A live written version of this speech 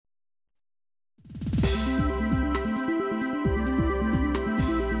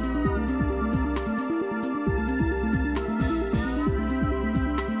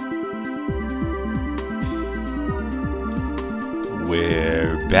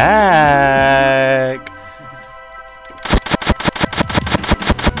back.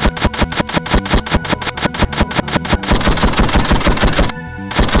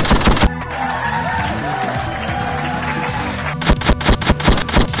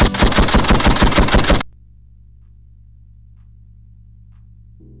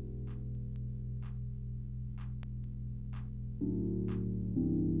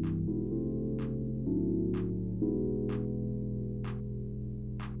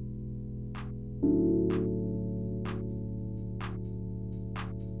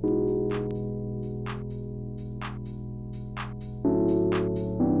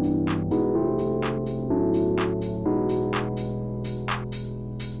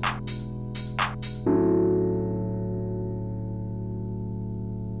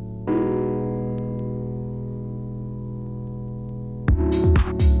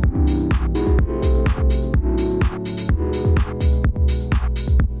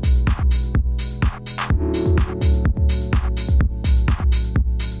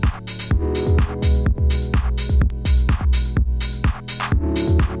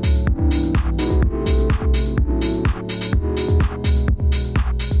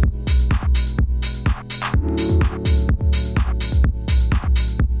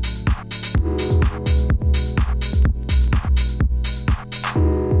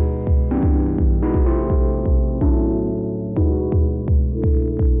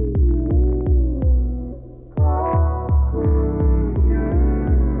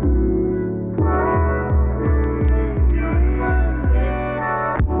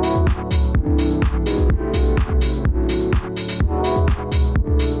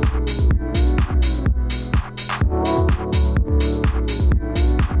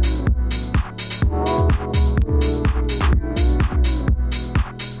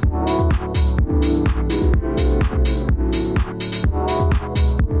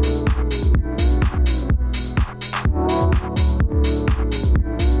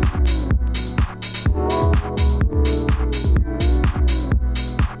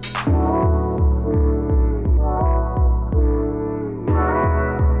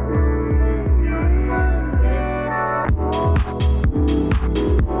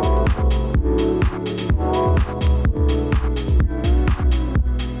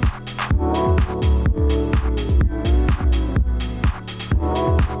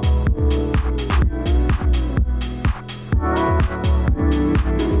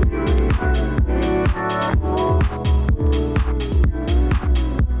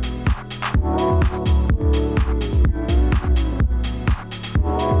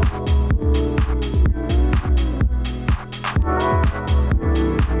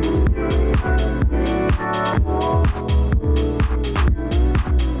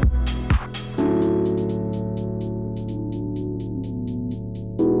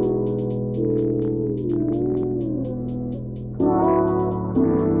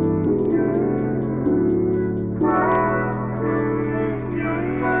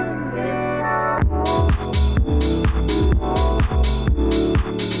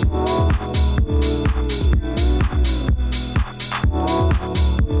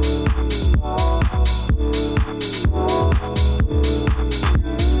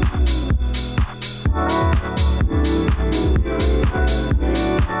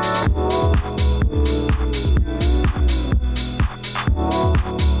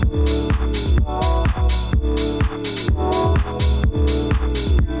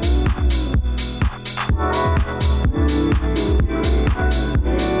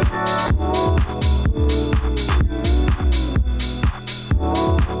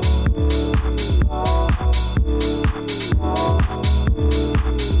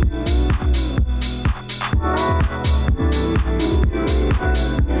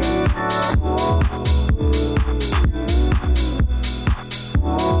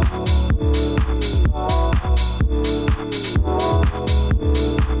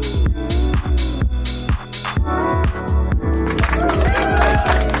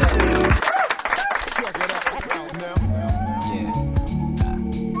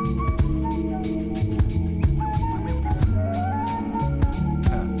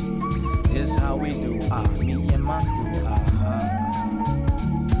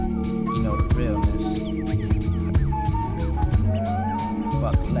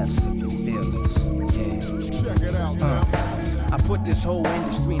 Put this whole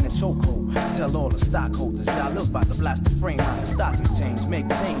industry in a chokehold. Tell all the stockholders I live by the blast the frame on the stock exchange. Make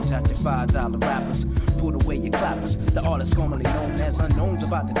change at your $5 rappers. put away your clappers. The artist formerly known as Unknown's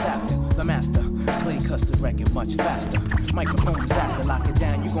about to tap you. The master, play custard record much faster. Microphone disaster, lock it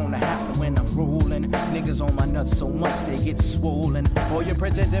down, you gonna have to when I'm rolling. Niggas on my nuts so much they get swollen. Oh, you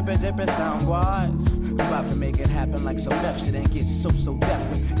pretty dippy sound wise. I'm about to make it happen like some left shit and get so deaf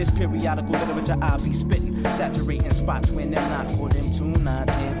with this periodical literature I'll be spitting. Saturating spots when they're not for them 2, 9,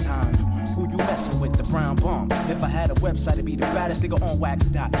 10 times. Who you messing with, the brown bomb? If I had a website, it'd be the baddest nigga on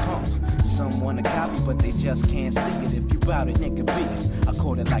wax.com. Some wanna copy, but they just can't see it. If you bout it, nigga, be it. I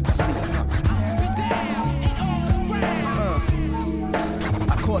call it like I see it.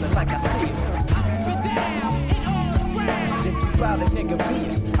 I call it like I see it. If you bout it, nigga, be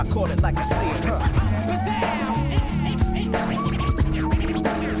it. I call it like I see it.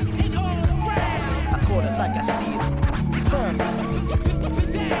 I call it like I see it.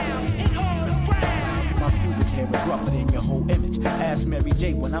 My pubic hair is rougher than your whole image. Ask Mary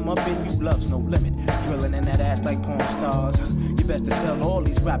J when I'm up in you, love's no limit. Drilling in that ass like porn stars. You best to tell all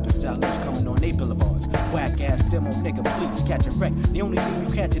these rappers dollars coming on they boulevards. Whack ass demo nigga, please catch a wreck. The only thing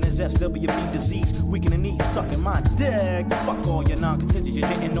you catching is SWB disease. Weak in the knees, sucking my dick. Fuck all your non-contingent, you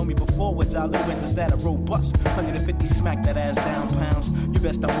didn't know me before. What's all winters that are robust. 150 smack that ass down pounds. You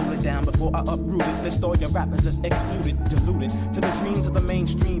best to hold it down before I uproot it. List all your rappers that's excluded, diluted to the dreams of the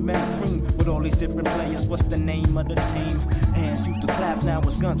mainstream man cream. With all these different players, what's the name of the team? Hands used to clap, now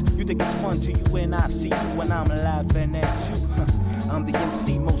it's guns. You think it's fun to you when I see you when I'm laughing at you. I'm the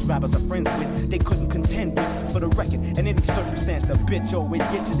MC most rappers are friends with. They couldn't contend with for the record. In any circumstance, the bitch always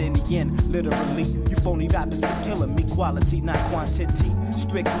gets it in the end. Literally, you phony rappers be killing me. Quality, not quantity.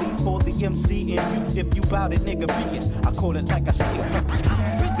 Strictly for the MC and you. If you bout it, nigga, be it. I call it like I see it.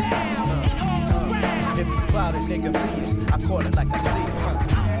 If you bout it, nigga, be it. I call it like I see it.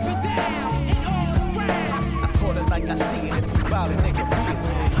 I call it like I see it. If you bout it, nigga, be it.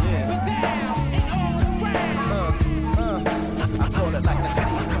 Yeah. I call it like I see it.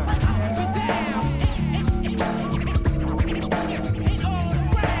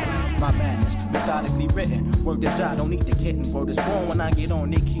 My madness, methodically written. Word is I don't need the kitten. Word is born when I get on,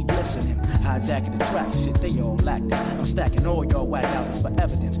 they keep listening. Hijacking the track, shit, they all lacked it. I'm stacking all y'all whack albums for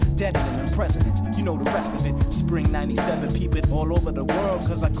evidence. Deadening them presidents, you know the rest of it. Spring 97, peep it all over the world,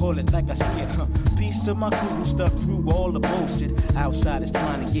 cause I call it like I see it. Peace to my crew who stuck through all the bullshit. Outsiders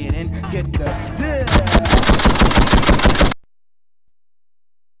trying to get in, get the deal.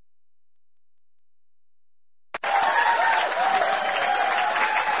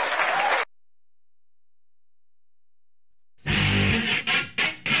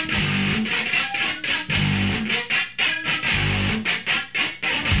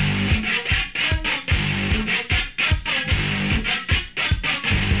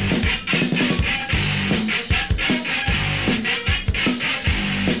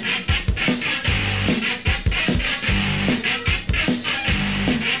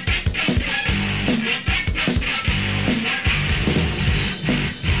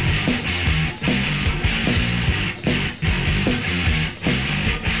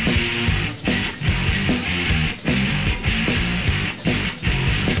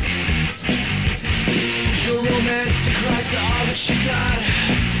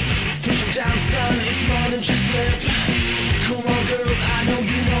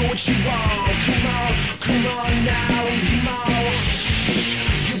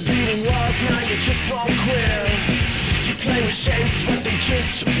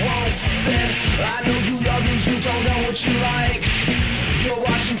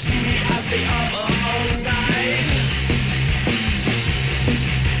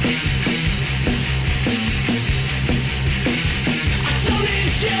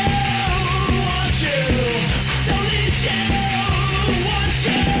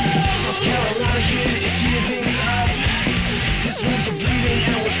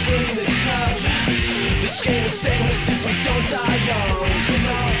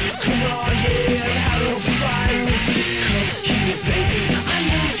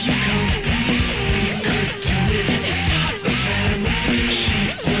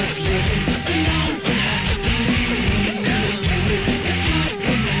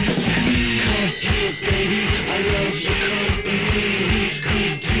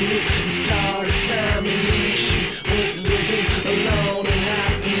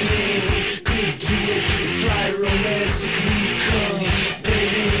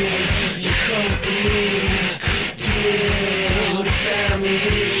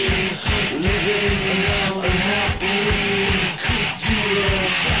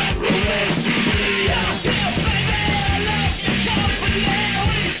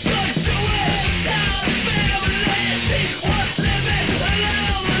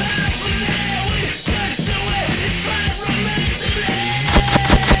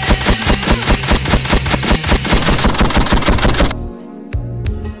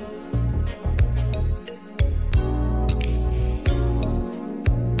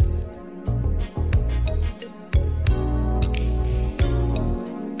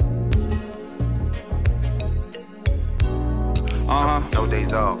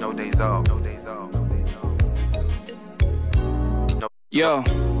 off. Yo,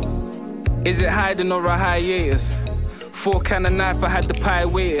 is it hiding or a hiatus? Fork and a knife, I had the pie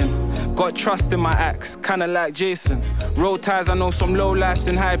waiting. Got trust in my axe, kinda like Jason. Roll ties, I know some low lives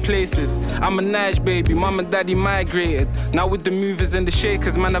in high places. I'm a Nige baby, mum and daddy migrated. Now with the movers and the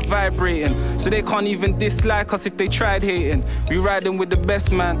shakers, man are vibrating. So they can't even dislike us if they tried hating. We riding with the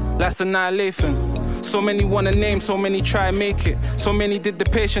best man, that's annihilation. So many want a name, so many try and make it. So many did the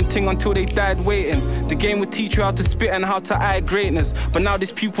patient thing until they died waiting. The game would teach you how to spit and how to eye greatness. But now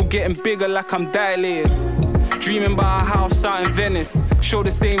this pupil getting bigger like I'm dilated. Dreaming about a house out in Venice. Show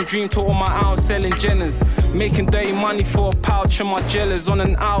the same dream to all my out selling Jenners. Making dirty money for a pouch of my jealous. On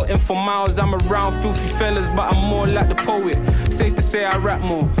and out and for miles I'm around filthy fellas, but I'm more like the poet. Safe to say I rap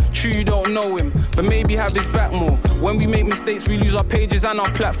more. True you don't know him, but maybe have his back more. When we make mistakes we lose our pages and our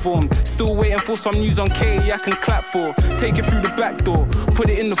platform. Still waiting for some news on K I can clap for. Take it through the back door, put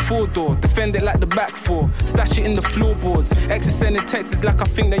it in the 4-door. Defend it like the back 4, stash it in the floorboards. Exes sending texts like I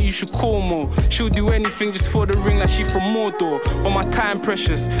think that you should call more. She'll do anything just for the ring like she from Mordor. But my time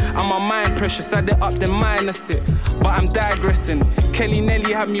precious and my mind precious. Add it up then minus it, but I'm digressing. Kelly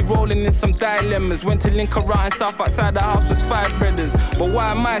Nelly had me rolling in some dilemmas. Went to link around in South outside the house was 5 brothers. But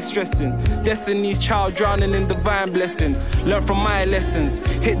why am I stressing? Destiny's child drowning in divine blessing. Learn from my lessons,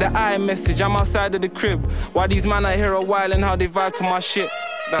 hit the I message. I'm outside of the crib while these man are here a while and how they vibe to my shit.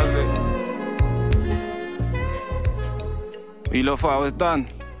 That's it. You lot thought I was done?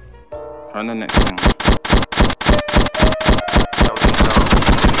 Run the next one.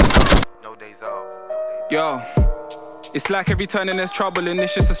 Yo, it's like every turning there's trouble and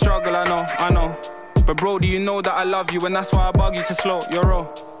it's just a struggle, I know. But bro, do you know that I love you and that's why I bug you to slow your roll.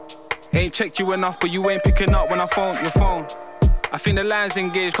 Ain't checked you enough, but you ain't picking up when I phone your phone. I think the line's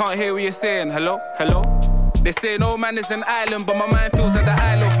engaged, can't hear what you're saying. Hello? They say no man is an island, but my mind feels like the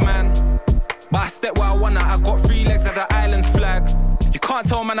Isle of Man. But I step where I wanna, I got 3 legs at the island's flag. You can't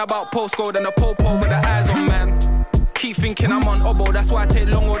tell man about postcode and a popo with the eyes on man. Keep thinking I'm on oboe, that's why I take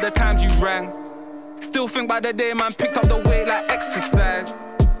long all the times you rang. Still think by the day man picked up the weight like exercise.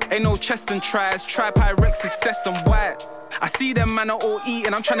 Ain't no chest and tries, try Pyrexis, sesame white. I see them man are all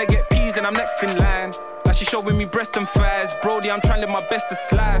eating, I'm trying to get peas and I'm next in line. Like she showing me breast and thighs, Brody I'm trying to live my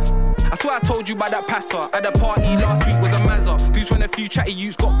bestest life. I swear I told you about that passer, at the party last week was a mazza. Dudes when a few chatty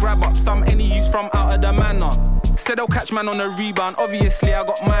youths got grab up, some any youths from out of the manor. Said they'll catch man on a rebound, obviously I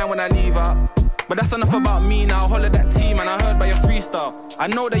got mine when I leave out. But that's enough about me now, holler that team and I heard by your freestyle. I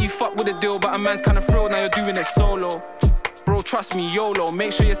know that you fuck with the deal, but a man's kinda thrilled now you're doing it solo. Bro, trust me, YOLO,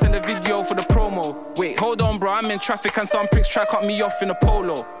 make sure you send a video for the promo. Wait, hold on bro, I'm in traffic and some pricks try cut me off in a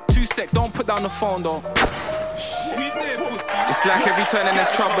polo. 2 secs, don't put down the phone though. Shit. It's like every turn and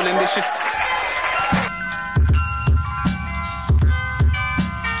there's trouble in this shit.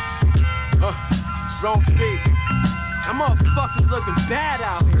 Wrong streets. Them motherfuckers looking bad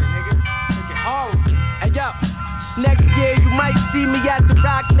out here, nigga. Looking horrible. Hey, yo. Next year you might see me at the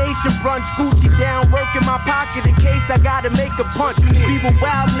Rock Nation brunch. Gucci down, working my pocket in case I gotta make a punch. People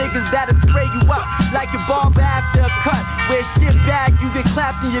wild niggas that'll spray you up like your barber after a cut. Wear shit bag, you get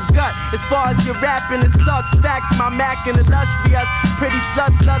clapped in your gut. As far as your rapping, it sucks. Facts, my Mac and illustrious. Pretty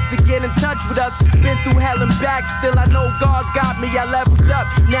sluts lust to get in touch with us. Been through hell and back, still I know God got me. I leveled up,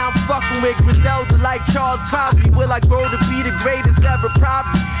 now I'm fucking with Griselda like Charles Crosby. Will I grow to be the greatest ever?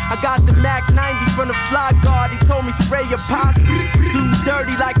 Probably. I got the Mac 90 from the Fly Guard. He told me spray your posse. Dude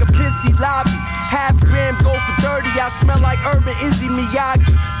dirty like a pissy lobby. Half gram go for 30. I smell like Urban Izzy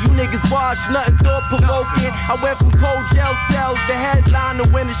Miyagi. You niggas wash nothing thought provoking. I went from cold jail cells to headliner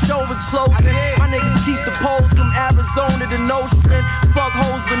when the show was closing. My niggas keep the poles from Arizona to no string. Fuck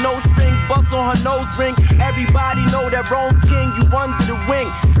hoes with no strings, bust on her nose ring. Everybody know that Rome King, you under the wing.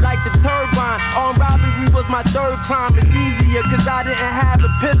 Like the turbine, on robbery was my 3rd crime. It's easier cause I didn't have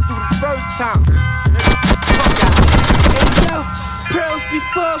a pistol the first time. Hey yo, pearls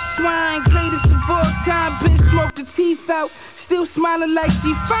before swine, greatest of all time. Bitch smoked the teeth out, still smiling like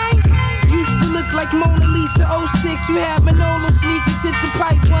she fine. Used to look like Mona Lisa 06. You had Manolo sneakers, hit the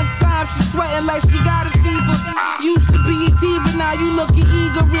pipe one time. She sweating like she got a fever. Used to be a diva, now you looking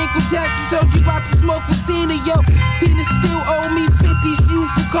eager. Wrinkle Jackson told you about to smoke with Tina. Yo, Tina still owe me 50. She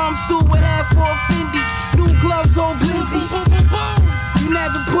used to come through with half for a Fendi. New gloves, old Blizzy. You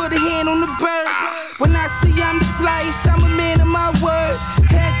never put a hand on the bird. When I say I'm the flyest, I'm a man of my word.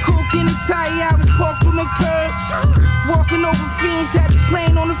 Head coke in a tie, I was parked on the curb. Walking over fiends, had a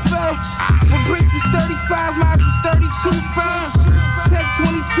train on the fur. When bricks was 35, miles was 32 firm. Tech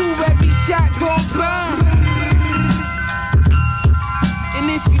 22, every shot gon' burn. And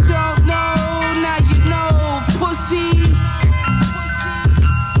if you don't know, now you know, pussy.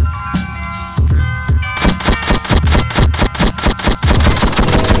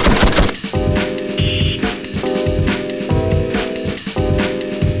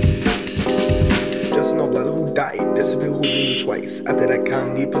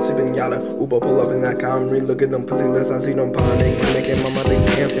 candy, pussy pinata. Uber pull up in that Camry, look at them pussy lips, I see them pawning. My nigga and mama, they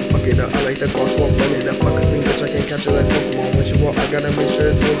dancing, fuck it up. I like that boss one running, that fucking clean bitch, I can't catch her like Pokemon. When she walk, I gotta make sure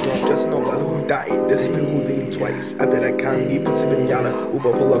it feels wrong. Just know brother who died, this be who did me twice. After that candy, pussy pinata.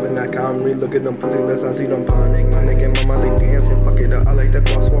 Uber pull up in that Camry, look at them pussy lips, I see them pawning. My nigga and mama, they dancing, fuck it up. I like that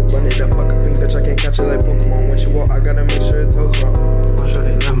boss one running, that fucking clean bitch, I can't catch her like Pokemon. When she walk, I gotta make sure it feels wrong. I'm sure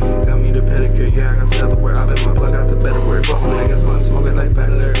they love me, got me the pedicure, yeah, I got Delaware. I bet my plug out the better word, but my niggas wanna smoke it like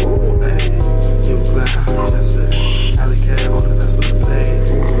peddler. Ooh, hey, you glad, just a alley cat on the vest with the blade.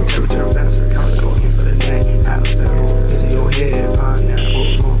 Ooh, terror faster, calico in for the name. Atlas apple, into your head, pineapple,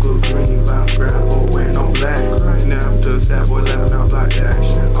 smoke good green, vibes grapple, wearing no black. Right now, after a sad boy laughing out block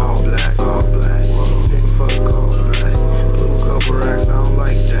action, all black, nigga fuck all black. Blue couple racks, I don't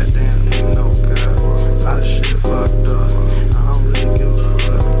like that, damn nigga, no good. A lot of shit fucked up, I don't really give a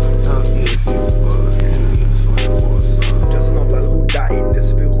fuck. Not if you bug, you swing or something. Just no blood who died,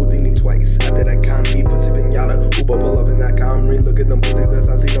 this be who did me twice. After that candy, pussy pinata. Uber pull up in that Camry, look at them pussy lips,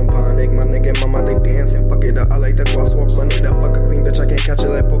 I see them pawning. My nigga and mama, they dancing, fuck it up. I like that boss walk running, that fucking clean bitch, I can't catch her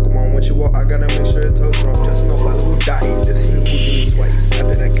like Pokemon. When she walk, I gotta make sure it tells wrong. Just no blood who died, this be who did me twice.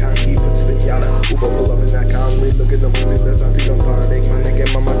 After that candy, pussy pinata. Uber pull up in that Camry, look at them pussy lips, I see them pawning. My nigga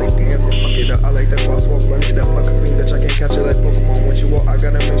and mama, they dancing, fuck it up. I like that boss walk running, that fucking clean bitch, I can't catch her like Pokemon. When she walk, I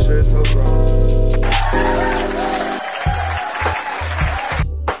gotta make sure it tells wrong.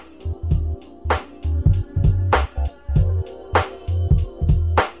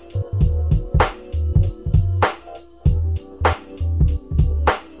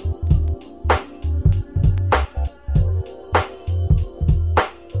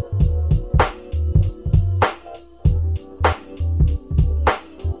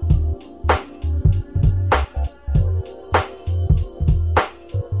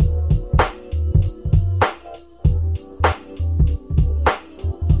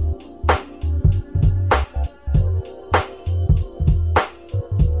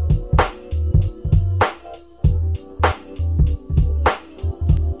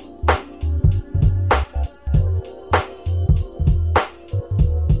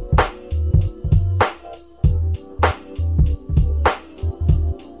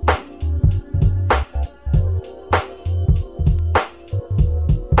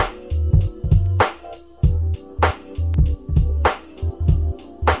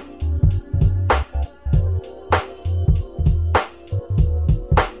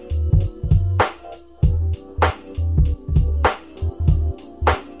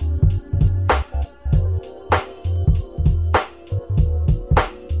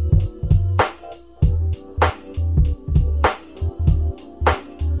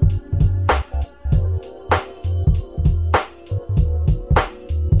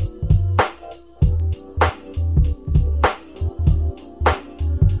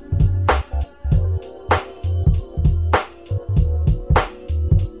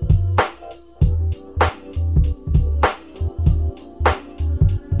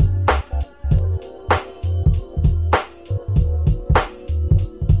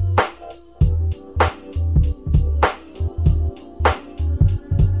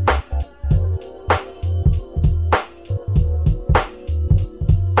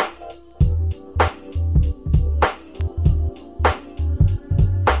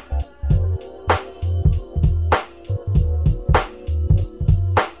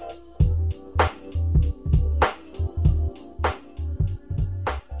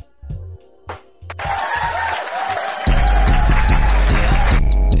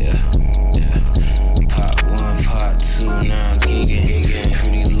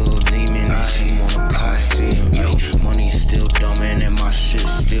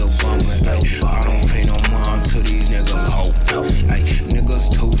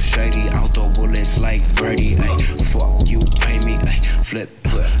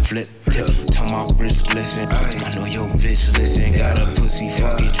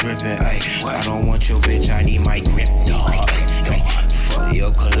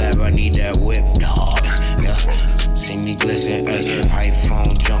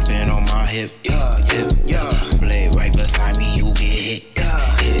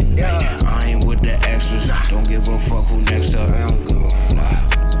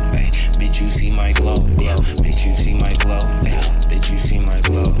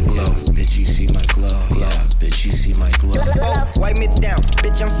 Wipe me down,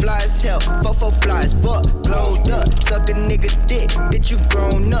 bitch, I'm fly. fly as hell, fofo fly as fuck, glowed up, suck a nigga dick, bitch you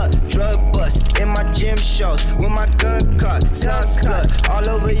grown up, drug bust, in my gym shows, with my gun cock, sauce flood, all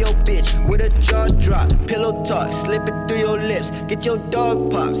over your bitch, with a jaw drop, pillow talk, slip it through your lips, get your dog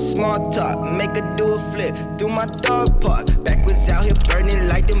pop, small talk, make her do a flip, through my dog park, backwards out here burning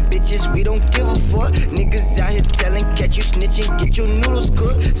like them bitches, we don't give a fuck, niggas out here telling, catch you snitching, get your noodles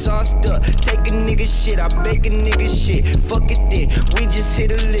cooked, sauced up, take a nigga shit, I bake a nigga shit, fuck it then, we just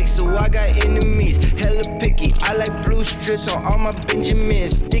hit a lick, so I got enemies, hella picky, I like blue strips on all my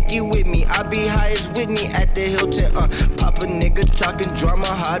Benjamins, sticky with me, I be high as Whitney at the Hilton, pop a nigga talking drama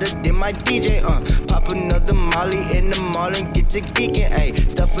harder than my DJ, pop another molly in the mall and get to geeking, ayy,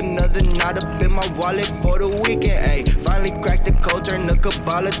 stuff another knot up in my wallet for the weekend, ayy, finally cracked the code, turn the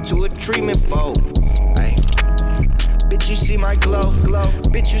Kabbalah to a treatment fold, ayy. Bitch, you see my glow, glow.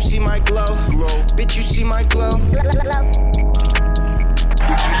 Bitch, you see my glow, glow. Bitch, you see my glow, glow.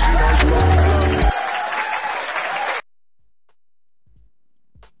 Bitch, you see my glow, glow.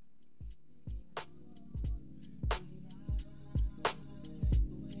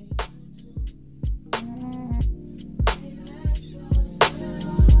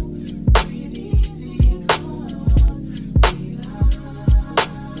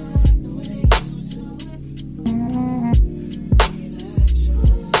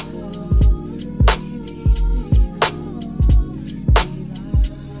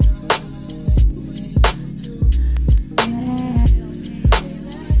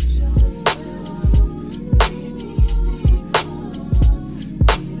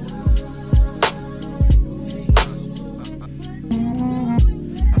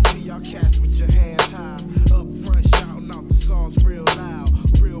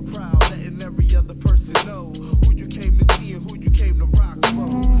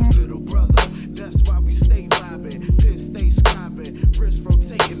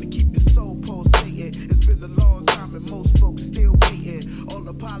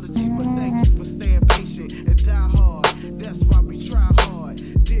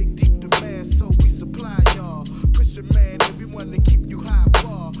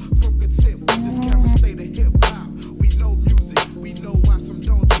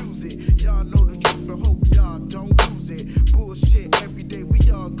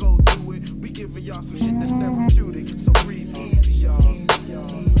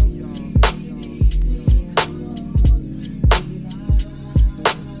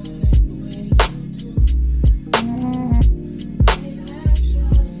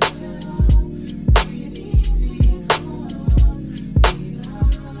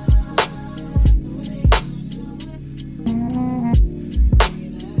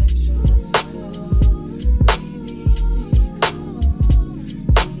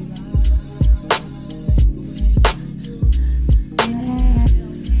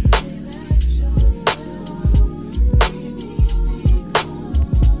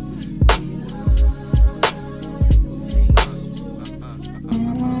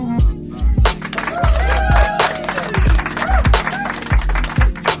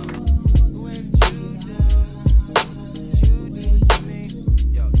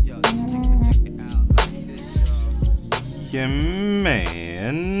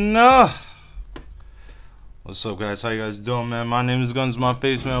 What's up, guys? How you guys doing, man? My name is Guns My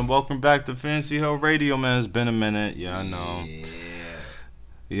Face, man. Welcome back to Fancy Hill Radio, man. It's been a minute. Yeah, I know. Yeah.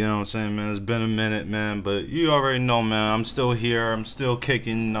 You know what I'm saying, man? It's been a minute, man. But you already know, man. I'm still here. I'm still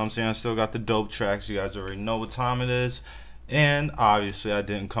kicking. You know what I'm saying? I still got the dope tracks. You guys already know what time it is. And obviously, I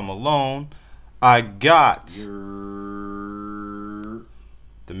didn't come alone. I got the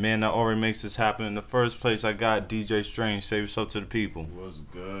man that already makes this happen in the first place. I got DJ Strange. Say what's up to the people. What's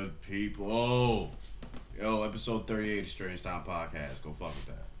good, people? Yo, episode 38 of Strange Town Podcast. Go fuck with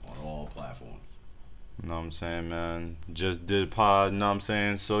that on all platforms. You know what I'm saying, man? Just did pod, you know what I'm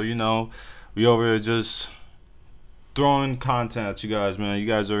saying? So, you know, we over here just throwing content at you guys, man. You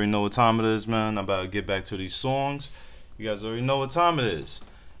guys already know what time it is, man. I'm about to get back to these songs. You guys already know what time it is.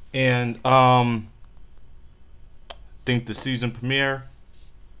 And I think the season premiere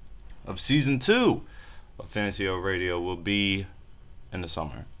of season 2 of Fancy Hill Radio will be in the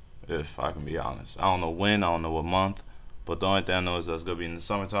summer, if I can be honest. I don't know when, I don't know what month, but the only thing I know is that's going to be in the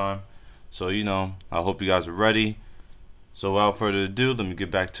summertime. So, you know, I hope you guys are ready. So, without further ado, let me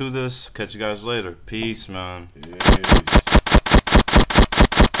get back to this. Catch you guys later. Peace, man.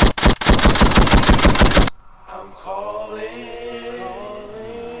 I'm calling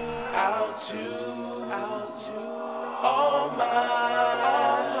out to all my,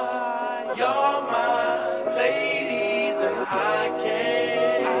 you're my ladies, and I can't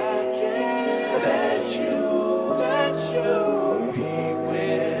let you be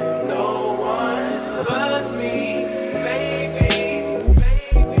with.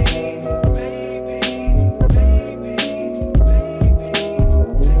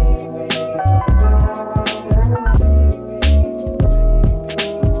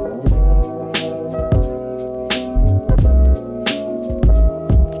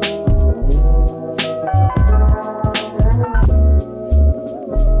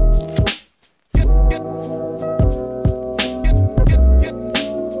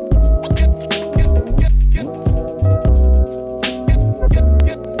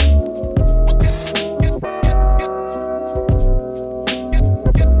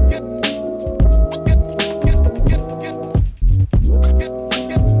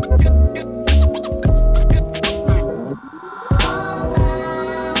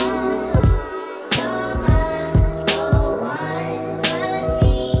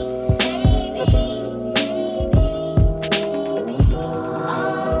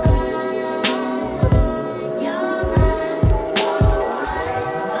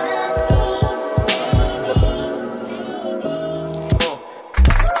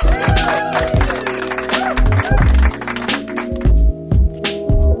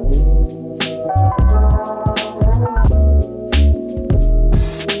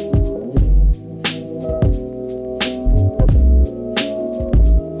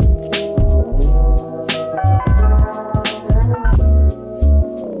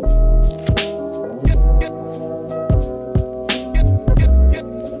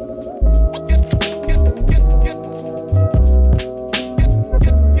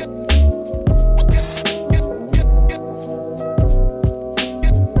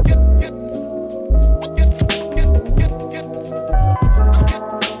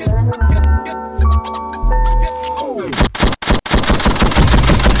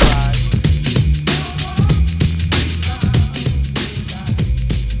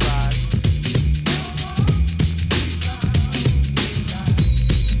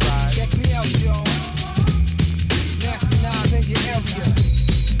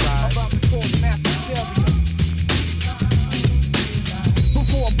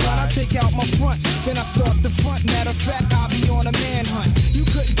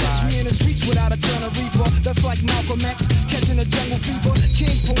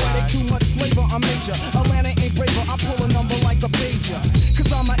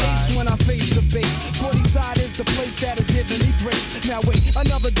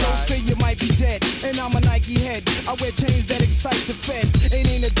 I wear chains that excite the feds.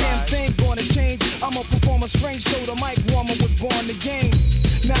 Ain't a damn thing gonna change. I'm a performer strange, so the mic warmer was born the game.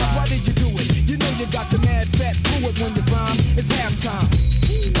 Now, why did you do it? You know you got the mad fat fluid when you rhyme. It's halftime.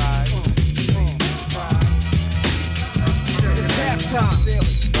 It's halftime.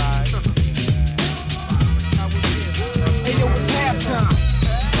 Hey yo, it's halftime.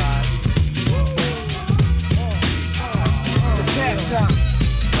 It's halftime.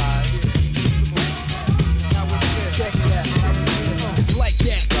 Check it out. It's like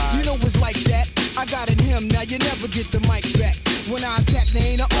that. You know it's like that. I got it him. Now you never get the mic back. When I attack, there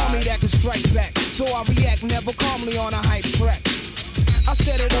ain't an army that can strike back. So I react never calmly on a hype track. I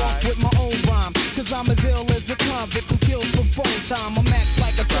set it off with my own rhyme, cause I'm as ill as a convict who kills for phone time. I'm max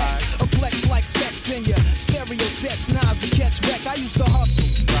like a sax, a flex like sex in ya. Stereo sets, Nas a catch wreck. I used to hustle,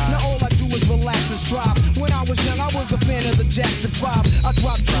 now all I do is relax and strive. When I was young, I was a fan of the Jackson 5. I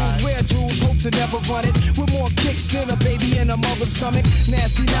dropped jewels, rare jewels, hope to never run it. With more kicks than a baby in a mother's stomach.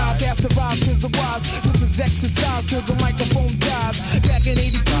 Nasty Nas has to rise cause of wise. This is exercise till the microphone dies. Back in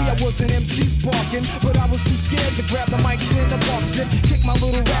 83, I was an MC sparking, but I was too scared to grab the mics in the box and kick my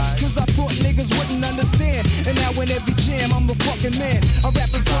little raps cause I thought niggas wouldn't understand. And now in every jam I'm the fucking man. I rap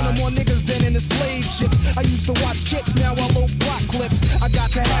in front of more niggas than in the slave ships. I used to watch chips, now I load block clips. I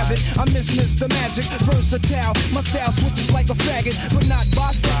got to have it, I miss Mr. Magic. Versatile, my style switches like a faggot, but not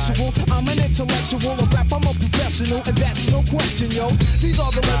bisexual. I'm an intellectual, a rap I'm a professional, and that's no question, yo. These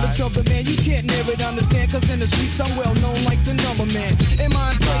are the lyrics of the man, you can't near it understand, cause in the streets I'm well known like the number man. Am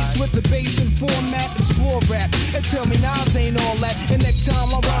I in place with the bass and format? Explore rap, and tell me Nas ain't all that. And next time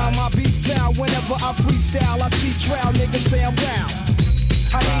I rhyme, I be foul. Whenever I freestyle, I see trial niggas say I'm down.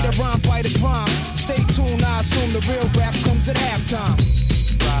 I hate a rhyme, bite his rhyme. Stay tuned, I assume the real rap comes at halftime.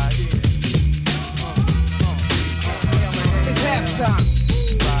 It's halftime.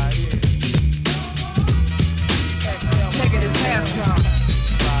 Check it, it's halftime.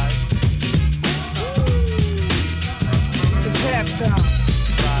 It's halftime.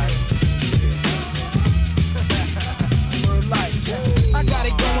 I got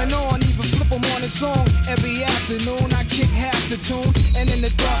it going on, even flip them on a song. Every afternoon I kick half the tune, and in the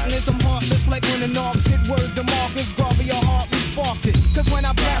darkness I'm heartless like when the knocks hit word to Marcus Garvey, your heart sparked it. Cause when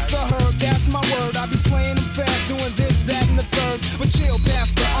I blast the herb, that's my word. I be slaying them fast, doing this, that, and the third. But chill,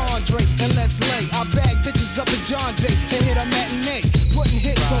 Pastor Andre, and let's lay. I bag bitches up at John Jay and hit a matinee, putting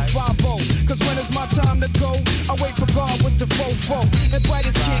hits on 5-0. Cause when it's my time to go, I wait for God with the fofo, and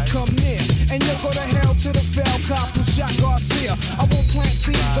brightest can't come near. And you'll go to hell to the fell cop who shot Garcia. I won't plant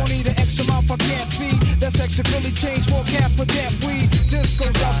seeds, don't need an extra mouth I can't feed. That's extra Philly change, more cash for damn weed. This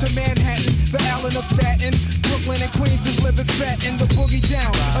goes out to Manhattan, the Allen of Staten. Brooklyn and Queens is living fat in the boogie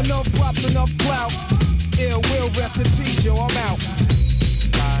down. Enough props, enough clout. Ill will rest in peace, yo, I'm out.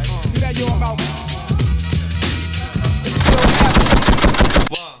 Now yo, I'm out. It's still happening.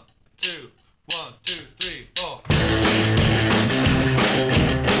 1, 2, 1, 2, 3, 4.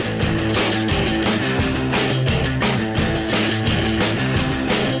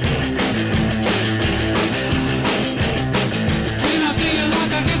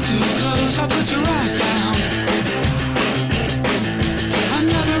 I put you right down. I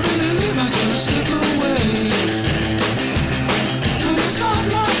never really leave, I just slip away. And it's not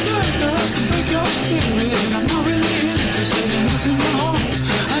my purpose to break your spirit. I'm not really interested in what's in your heart.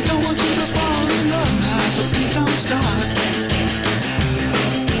 I don't want you to fall in love now, so please don't start.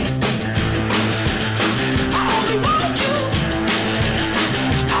 I only want you.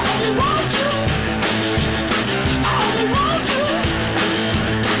 I only want you. I only want you.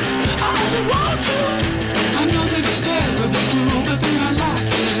 I want you. I know that it's terribly cruel, but then I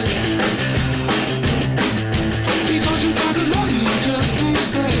like it. Because you try to love me, I just can't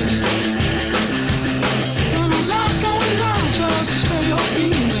stay. And I'm not going down just to spare your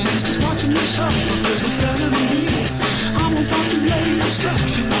feelings, cause watching you suffer feels much better than me. I'm about to lay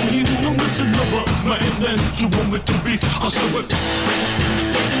destruction on you. I'm with the lover, man, that you want me to be. I swear.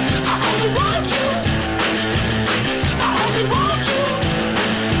 I only want you. I only want you.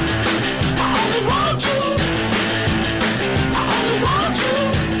 Want you. I only want you.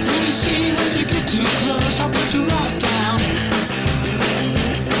 When you see that you get too close, I'll put you right down.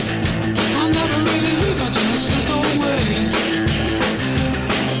 I'll never really leave, I just slip away.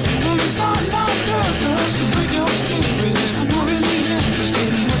 And it's not my purpose to break your spirit. I'm not really interested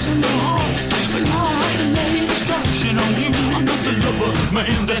in what's in your heart. But now I have to lay destruction on you. I'm not the lover,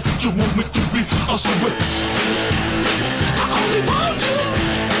 man, that you want me to be. I swear. I only want you.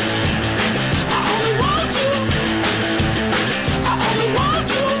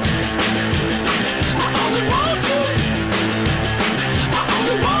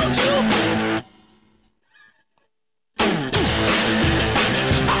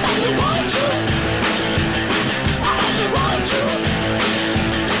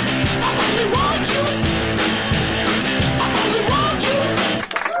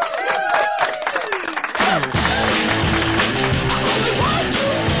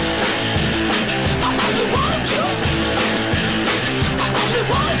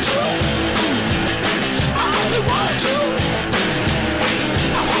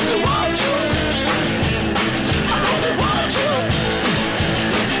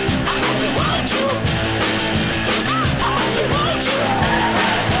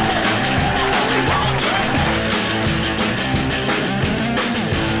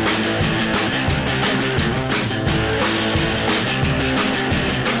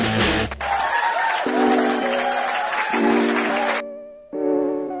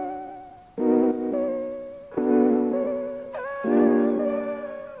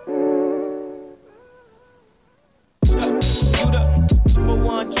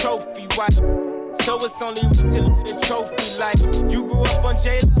 So it's only right to leave the trophy like you grew up on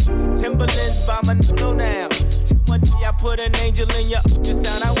J-Lo. Timberlands by Manolo now. Till one day I put an angel in your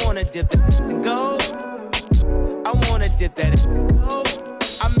ultrasound. I wanna dip that ass in gold. I wanna dip that ass in gold.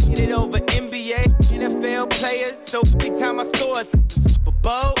 I made it over NBA, NFL players. So every time I score, it's like the Super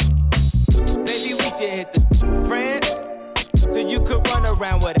Bowl. Baby, we should hit the France, so you could run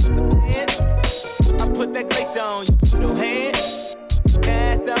around without the pants. I put that glacier on your little hand.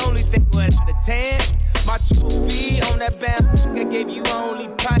 That's the only thing without a tan. My trophy on that band, I gave you only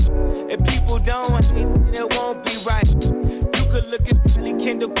pipe. If people don't hate, then it won't be right. You could look at Kylie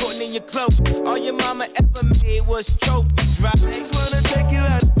Kendall, Courtney in your cloak. All your mama ever made was trophies, right? I just wanna take you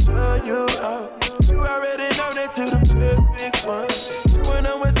out and show you out. You already know that you the big one. When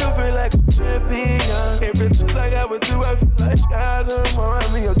I'm with you, feel like a champion. Ever since I got with you, I feel like I done won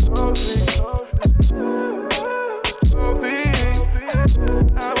me a trophy. Trophy.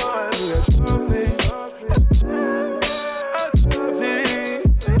 I want me a trophy. A trophy.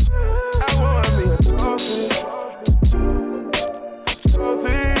 I want me a trophy.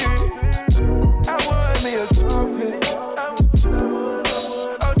 Trophy. I want me a trophy.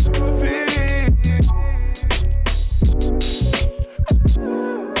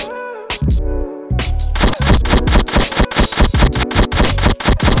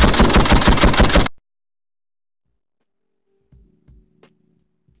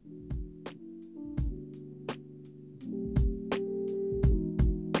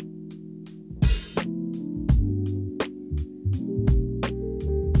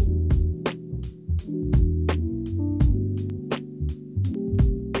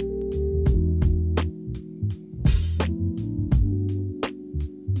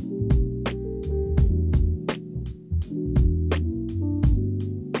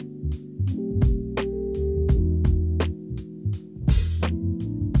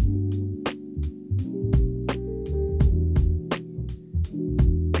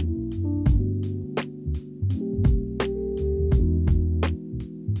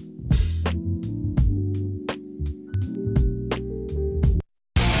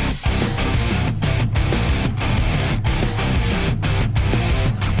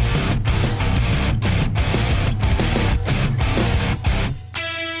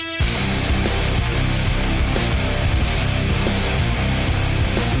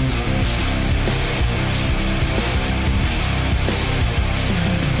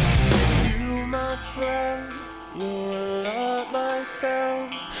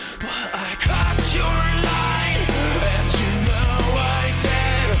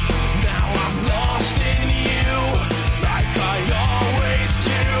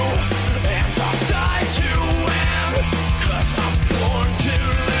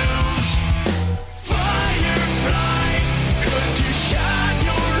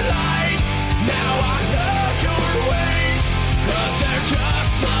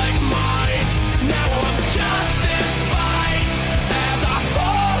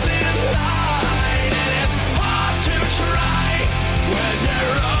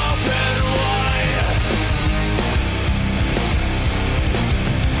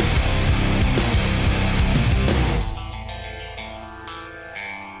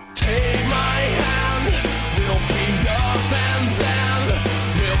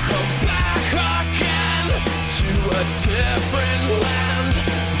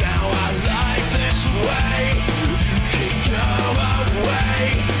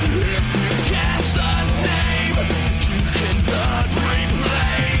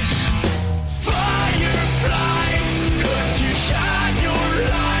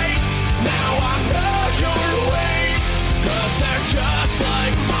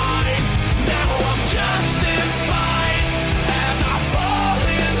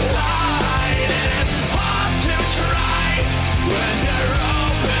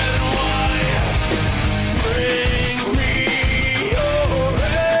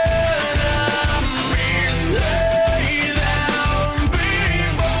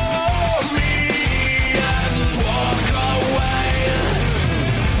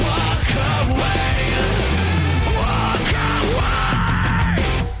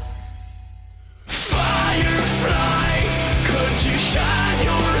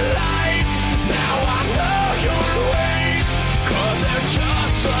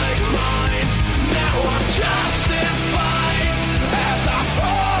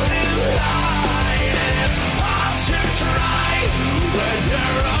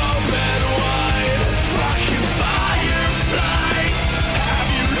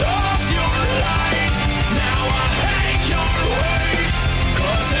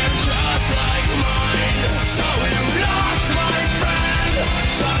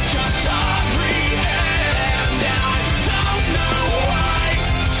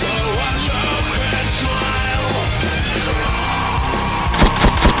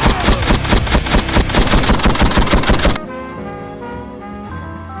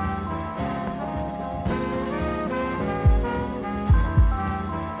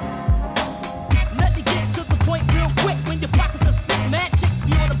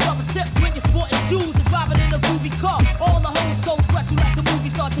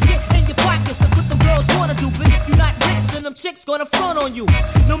 start to get in your pockets. That's what them girls wanna do. But if you're not rich, then them chicks gonna front on you.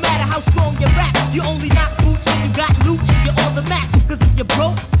 No matter how strong you rap, you only knock boots when you got loot and you're on the map. Cause if you're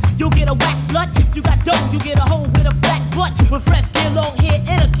broke, you'll get a whack slut. If you got dough, you get a hoe with a fat butt, with fresh gear, long hair,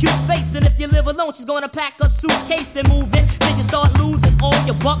 and a cute face. And if you live alone, she's gonna pack a suitcase and move in. Then you start losing all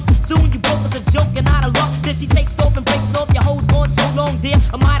your bucks. Soon you broke as a joke and out of luck. Then she takes off and breaks off. Your hoes gone so long, dear.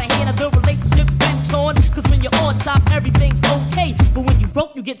 I'm out of here, now the relationship's been torn. Cause when you're on top, everything's okay. But when you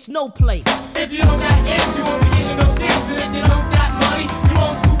broke, you get snow play. If you don't got ends, you won't be getting no stamps. And if you don't got money, you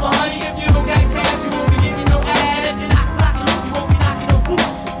won't scoop a honey. If you don't got cash, you won't be getting no ass. If you're not clocking up, you won't be knocking no boots.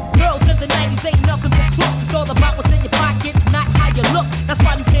 Girls in the 90s ain't nothing but crooks. It's all about what's in your pockets, not how you look. That's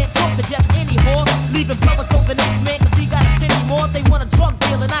why you can't talk to just any whore. Leaving brothers for the next man, cause he got a penny more. They want a drug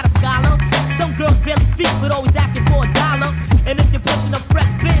dealer, not a scholar. Some girls barely speak, but always asking for $1. And if you're pushing a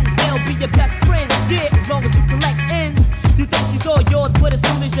fresh bins, they'll be your best friends. Yeah, as long as you collect ends. You think she's all yours, but as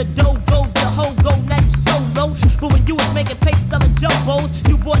soon as your dough go, your hoe go, now you so low. But when you was making paper selling jumbos,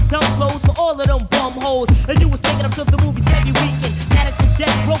 you bought dumb clothes for all of them bum hoes. And you was taking them to the movies every weekend. Now that you're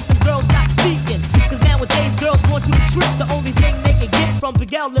dead broke, the girls stop speaking. Cause nowadays girls want you to trip. The only thing they can get from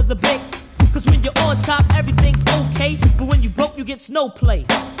Big L is a big. Cause when you're on top, everything's okay. But when you broke, you get snow play.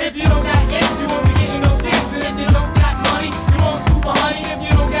 If you don't got ends, you won't be getting no stamps. And if you don't got money, you won't scoop a honey. If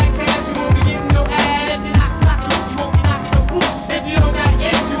you don't got cash, you won't be getting no ass. If you're not clocking up, you won't be knocking no boots. If you don't got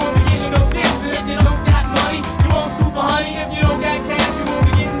ends, you won't be getting no stamps. And if you don't got money, you won't scoop a honey. If you don't got cash, you won't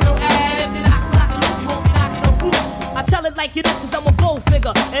be getting no ass. If you're not clocking up, you won't be knocking no boots. I tell it like it is cause I'm a gold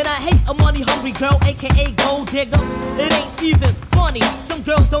figure. And I hate a money hungry girl, aka gold digger. It ain't even funny. Some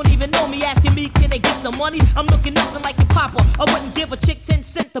girls don't even know me, asking me can they get some money. I'm looking nothing like your papa. I wouldn't give a chick 10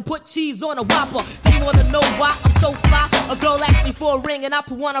 cents to put cheese on a Whopper. They wanna know why I'm so fly. A girl asked me for a ring and I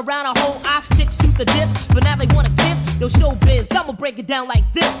put one around her whole eye. Chicks shoot the disc, but now they wanna kiss. Yo, showbiz, I'ma break it down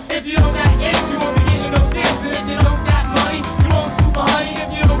like this. If you don't got ends, you won't be getting no stamps. And if you don't got money, you won't scoop a honey.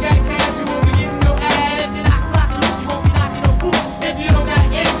 If you don't got cash, you won't be getting no ass. If you're not clocking up, you won't be knocking no boots. If you don't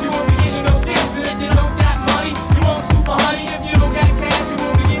got ends, you won't be getting no stamps. And if you don't got money, you won't scoop a honey. If you don't got cash, you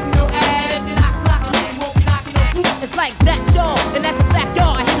won't be getting no ass. If you're not clocking up, you won't be knocking no boots. It's like that, y'all, and that's a fact,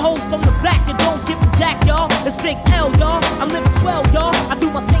 y'all. I hit hoes from the back and don't give a jack, y'all. It's Big L, y'all. I'm living swell, y'all. I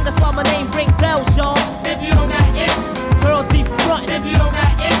do my thing, that's why my name ring bells, y'all. If you don't got ends, girls be frontin'. If you don't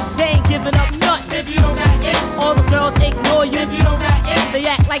got ends, they ain't giving up nothing. If you don't got ends, all the girls ignore you. If you don't got ends, they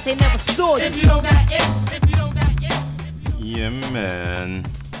act like they never saw you. If you don't got ends, if you don't got ends. Yeah, man.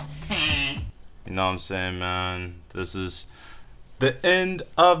 You know what I'm saying, man? This is the end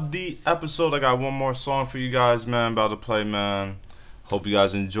of the episode. I got one more song for you guys, man. About to play, man. Hope you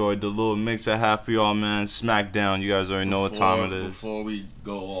guys enjoyed the little mix I have for y'all, man. SmackDown. You guys already know what time it is. Before we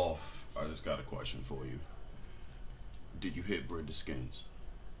go off, I just got a question for you. Did you hit Brenda Skins?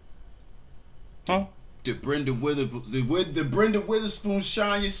 Huh? Did Brenda Witherspoon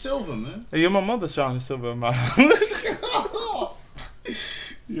shine your silver, man? Hey, you're my mother shining silver in my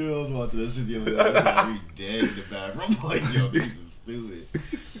Yo, I was watching that shit the other day. I was like, we dead in the bathroom. I'm like, yo, this is stupid.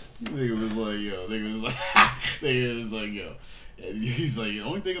 Nigga was like, yo. And he's like, the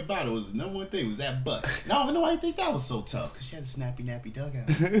only thing about it was the number one thing was that butt. No, I didn't think that was so tough. Because she had a snappy, nappy dugout.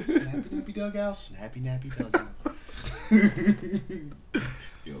 Snappy, nappy dugout.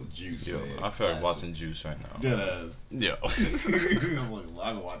 Yo, Juice, yo, man. I feel like watching Juice right now. Yo. I'm like,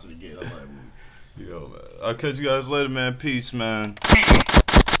 I'm gonna watch it again. I'm like, yo, man. I'll catch you guys later, man. Peace, man.